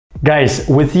Guys,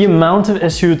 with the amount of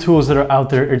SEO tools that are out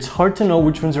there, it's hard to know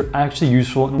which ones are actually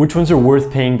useful and which ones are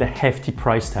worth paying the hefty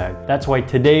price tag. That's why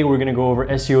today we're gonna go over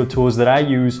SEO tools that I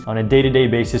use on a day-to-day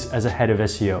basis as a head of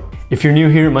SEO. If you're new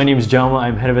here, my name is Jaume.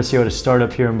 I'm head of SEO at a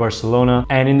startup here in Barcelona.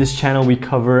 And in this channel, we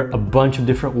cover a bunch of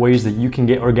different ways that you can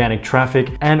get organic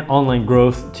traffic and online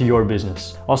growth to your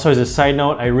business. Also, as a side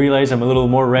note, I realize I'm a little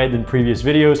more red than previous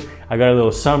videos. I got a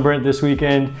little sunburnt this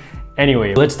weekend.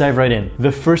 Anyway, let's dive right in.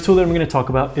 The first tool that I'm going to talk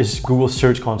about is Google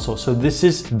Search Console. So this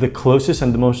is the closest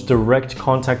and the most direct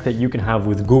contact that you can have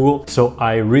with Google. So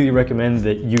I really recommend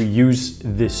that you use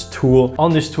this tool.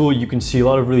 On this tool, you can see a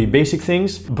lot of really basic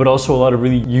things, but also a lot of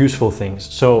really useful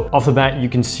things. So off the bat, you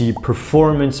can see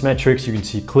performance metrics, you can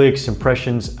see clicks,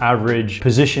 impressions, average,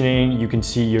 positioning, you can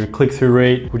see your click-through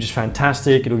rate, which is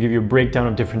fantastic. It'll give you a breakdown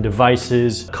of different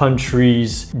devices,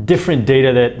 countries, different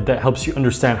data that helps you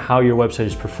understand how your website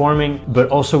is performing. But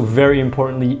also very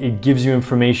importantly, it gives you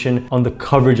information on the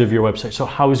coverage of your website. So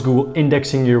how is Google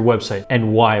indexing your website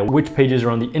and why? Which pages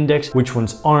are on the index? Which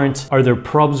ones aren't? Are there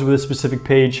problems with a specific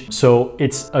page? So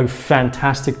it's a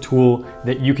fantastic tool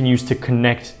that you can use to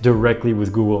connect directly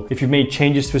with Google. If you've made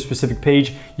changes to a specific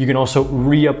page, you can also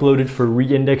re-upload it for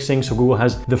re-indexing. So Google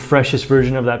has the freshest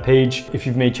version of that page. If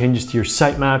you've made changes to your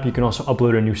sitemap, you can also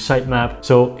upload a new sitemap.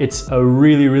 So it's a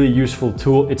really, really useful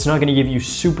tool. It's not going to give you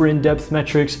super in-depth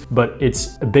metrics, but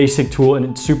it's a basic tool and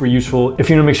it's super useful if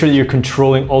you want to make sure that you're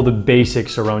controlling all the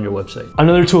basics around your website.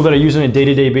 Another tool that I use on a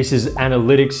day-to-day basis is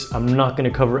analytics. I'm not going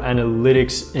to cover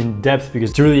analytics in depth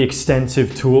because it's a really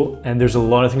extensive tool and there's a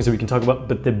lot of things that we can talk about,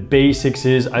 but the basics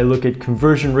is I look at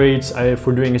conversion rates. If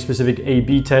we're doing a specific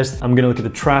A/B test, I'm going to look at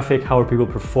the traffic. How are people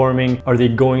performing? Are they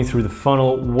going through the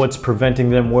funnel? What's preventing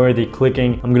them? Where are they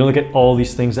clicking? I'm going to look at all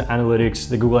these things that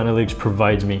the Google Analytics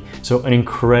provides me. So an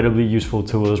incredibly useful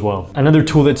tool as well. Another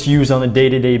tool that's used on a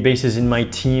day-to-day basis in my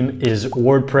team is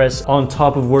WordPress. On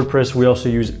top of WordPress, we also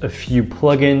use a few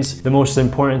plugins. The most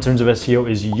important in terms of SEO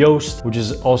is Yoast, which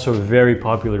is also a very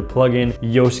popular plugin.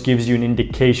 Yoast gives you an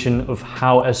indication of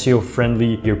how SEO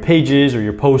friendly your page is or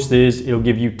your post is. It'll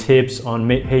give you tips on,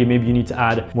 hey, maybe you need to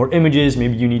add more images,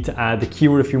 maybe you need to add the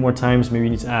keyword a few more times, maybe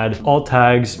you need to add alt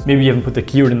tags, maybe you haven't put the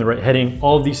keyword in the right heading.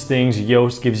 All of these things,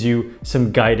 Yoast gives you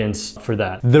some guidance for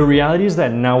that. The reality is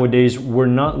that nowadays we're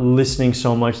not listening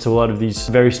so much to a lot of these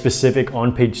very specific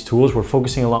on-page tools. We're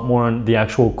focusing a lot more on the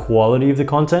actual quality of the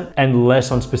content and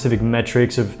less on specific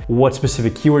metrics of what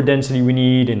specific keyword density we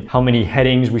need and how many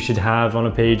headings we should have on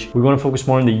a page. We want to focus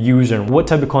more on the user and what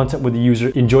type of content would the user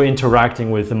enjoy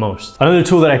interacting with the most. Another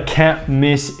tool that I can't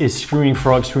miss is Screaming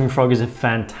Frog. Screaming Frog is a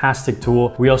fantastic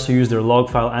tool. We also use their log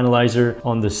file analyzer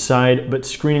on the side, but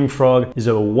Screaming Frog is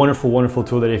a wonderful, wonderful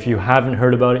tool that if you haven't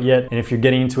heard about it yet, and if you're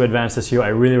getting into advanced SEO, I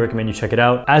really recommend you check it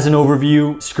out. As an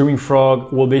overview, Screaming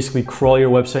Frog will basically crawl your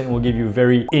website and will give you a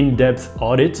very in-depth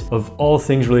audit of all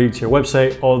things related to your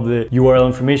website, all the URL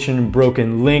information,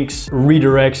 broken links,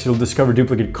 redirects. It'll discover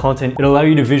duplicate content. It'll allow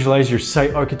you to visualize your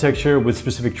site architecture with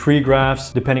specific tree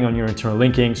graphs depending on your internal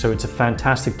linking. So it's a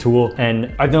fantastic tool.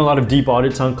 And I've done a lot of deep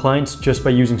audits on clients just by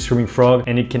using Screaming Frog,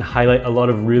 and it can highlight a lot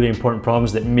of really important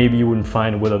problems that maybe you wouldn't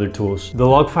find with other tools. The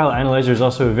log file analyzer is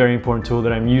also a very important tool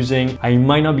that I'm using. I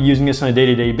might not be using this on a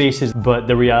day-to-day basis, but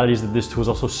the reality is that this tool is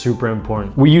also super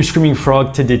important. We use Screaming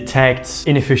Frog to detect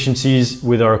inefficiencies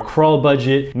with our crawl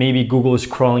budget. Maybe Google is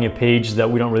crawling a page that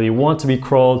we don't really want to be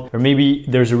crawled, or maybe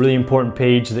there's a really important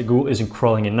page that Google isn't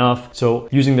crawling enough. So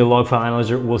using the log file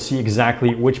analyzer, we'll see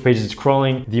exactly which page it's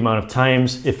crawling, the amount of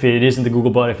times, if it isn't the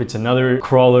Googlebot, if it's another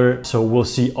crawler. So we'll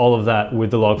see all of that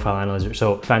with the log file analyzer.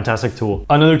 So fantastic tool.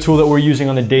 Another tool that we're using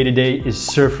on the day-to-day is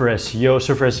Surfer SEO.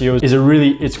 Surfer SEO is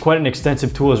it's quite an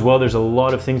extensive tool as well. There's a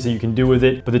lot of things that you can do with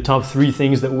it, but the top three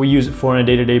things that we use it for on a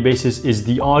day-to-day basis is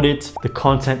the audit, the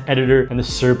content editor, and the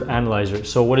SERP analyzer.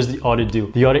 So what does the audit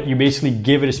do? The audit, you basically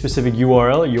give it a specific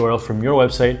URL, a URL from your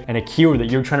website, and a keyword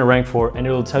that you're trying to rank for, and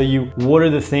it'll tell you what are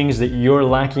the things that you're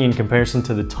lacking in comparison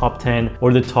to the top 10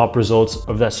 or the top results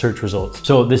of that search results.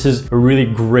 So this is a really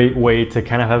great way to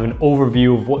kind of have an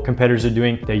overview of what competitors are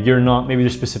doing that you're not. Maybe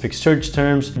there's specific search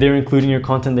terms they're including your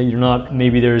content that you're not.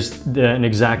 Maybe there's an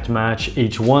exact match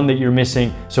H1 that you're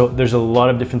missing. So there's a lot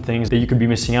of different things that you could be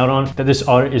missing out on that this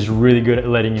audit is really good at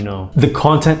letting you know. The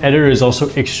content editor is also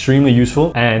extremely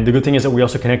useful, and the good thing is that we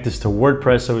also connect this to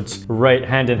WordPress, so it's right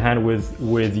hand in hand with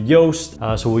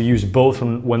Yoast. So we'll use both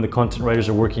when the content writers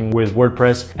are working with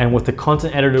WordPress. And what the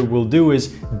content editor will do is,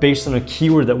 based on a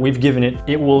keyword that we've given it,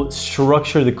 it will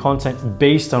structure the content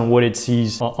based on what it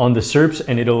sees on the SERPs,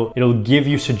 and it'll give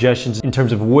you suggestions in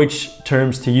terms of which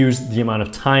terms to use, the amount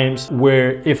of times,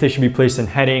 where if they should be placed in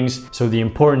headings, so the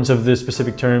importance of the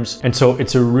specific terms, and so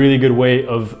it's a really good way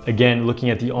of, again,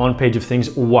 looking at the on page of things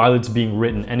while it's being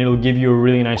written, and it'll give you a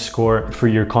really nice score for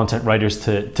your content writers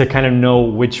to kind of know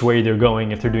which way they're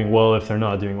going, if they're doing well, if they're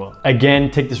not doing well. Again,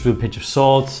 take this with a pinch of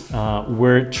salt.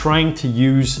 We're trying to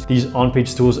use these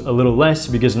on-page tools a little less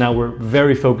because now we're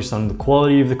very focused on the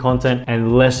quality of the content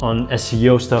and less on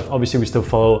SEO stuff. Obviously, we still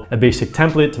follow a basic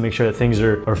template to make sure that things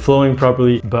are flowing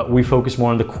properly, but we focus more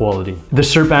on the quality. The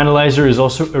SERP Analyzer is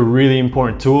also a really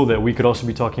important tool that we could also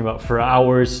be talking about for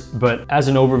hours, but as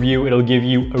an overview, it'll give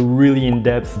you a really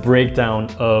in-depth breakdown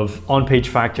of on-page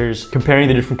factors, comparing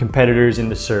the different competitors in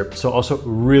the SERP. So also a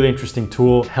really interesting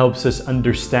tool, helps us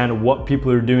understand what people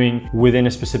are doing within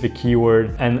a specific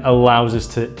keyword and allows us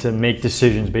to make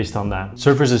decisions based on that.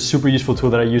 Surfer is a super useful tool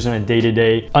that I use on a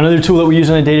day-to-day. Another tool that we use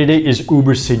on a day-to-day is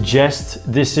Ubersuggest.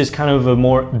 This is kind of a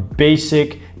more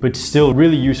basic but still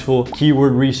really useful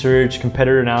keyword research,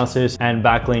 competitor analysis, and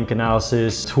backlink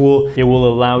analysis tool. It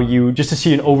will allow you just to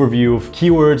see an overview of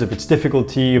keywords, of its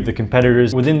difficulty, of the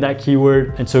competitors within that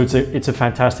keyword. And so it's a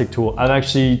fantastic tool. I've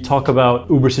actually talked about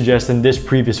Ubersuggest in this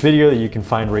previous video that you can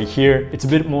find right here. It's a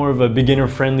bit more of a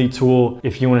beginner-friendly tool.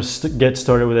 If you want to get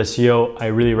started with SEO, I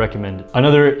really recommend it.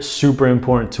 Another super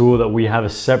important tool that we have a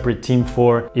separate team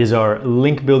for is our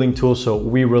link building tool. So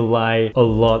we rely a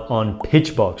lot on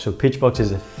Pitchbox. So Pitchbox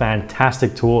is a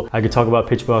fantastic tool. I could talk about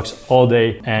Pitchbox all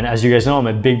day. And as you guys know, I'm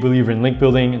a big believer in link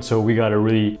building. And so we got a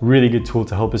really, really good tool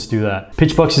to help us do that.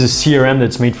 Pitchbox is a CRM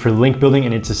that's made for link building,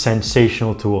 and it's a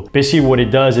sensational tool. Basically what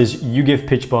it does is you give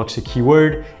Pitchbox a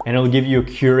keyword and it'll give you a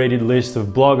curated list of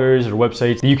bloggers or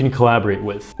websites that you can collaborate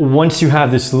with. Once you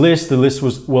have this list, the list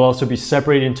will also be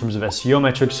separated in terms of SEO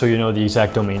metrics. So you know the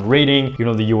exact domain rating, you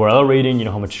know the URL rating, you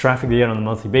know how much traffic they get on a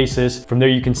monthly basis. From there,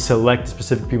 you can select the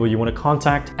specific people you want to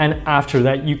contact. And after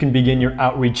that, you can begin your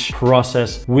outreach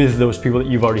process with those people that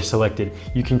you've already selected.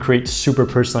 You can create super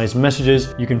personalized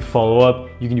messages. You can follow up.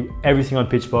 You can do everything on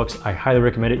Pitchbox. I highly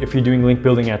recommend it. If you're doing link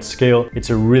building at scale, it's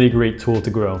a really great tool to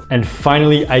grow. And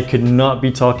finally, I could not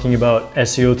be talking about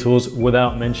SEO tools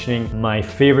without mentioning my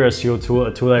favorite SEO tool,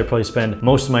 a tool that I probably spend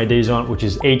most of my days on, which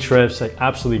is Ahrefs. I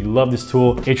absolutely love this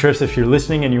tool. Ahrefs, if you're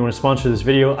listening and you want to sponsor this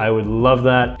video, I would love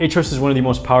that. Ahrefs is one of the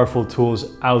most powerful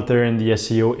tools out there in the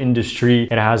SEO industry.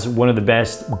 It has one of the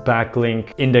best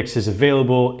backlink indexes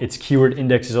available. Its keyword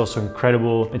index is also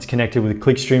incredible. It's connected with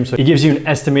clickstream. So it gives you an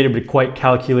estimated but quite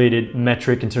calculated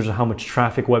metric in terms of how much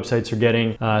traffic websites are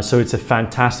getting. So it's a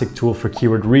fantastic tool for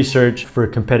keyword research, for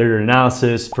competitor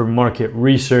analysis, for market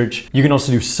research. You can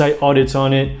also do site audits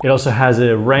on it. It also has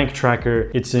a rank tracker.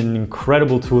 It's an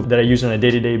incredible tool that I use on a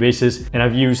day-to-day basis. And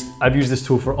I've used this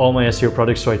tool for all my SEO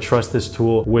projects, so I trust this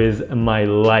tool with my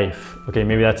life. Okay,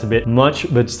 maybe that's a bit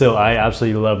much, but still, I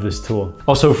absolutely love this tool.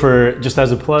 Also, for just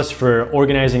as a plus for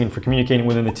organizing and for communicating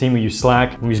within the team, we use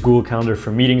Slack. We use Google Calendar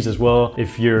for meetings as well.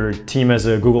 If your team has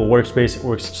a Google Workspace, it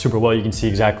works super well. You can see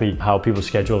exactly how people's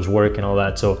schedules work and all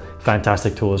that. So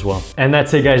fantastic tool as well. And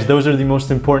that's it, guys. Those are the most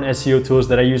important SEO tools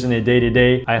that I use in a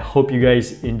day-to-day. I hope you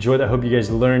guys enjoyed. I hope you guys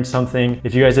learned something.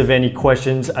 If you guys have any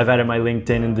questions, I've added my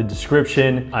LinkedIn in the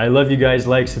description. I love you guys.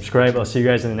 Like, subscribe. I'll see you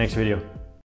guys in the next video.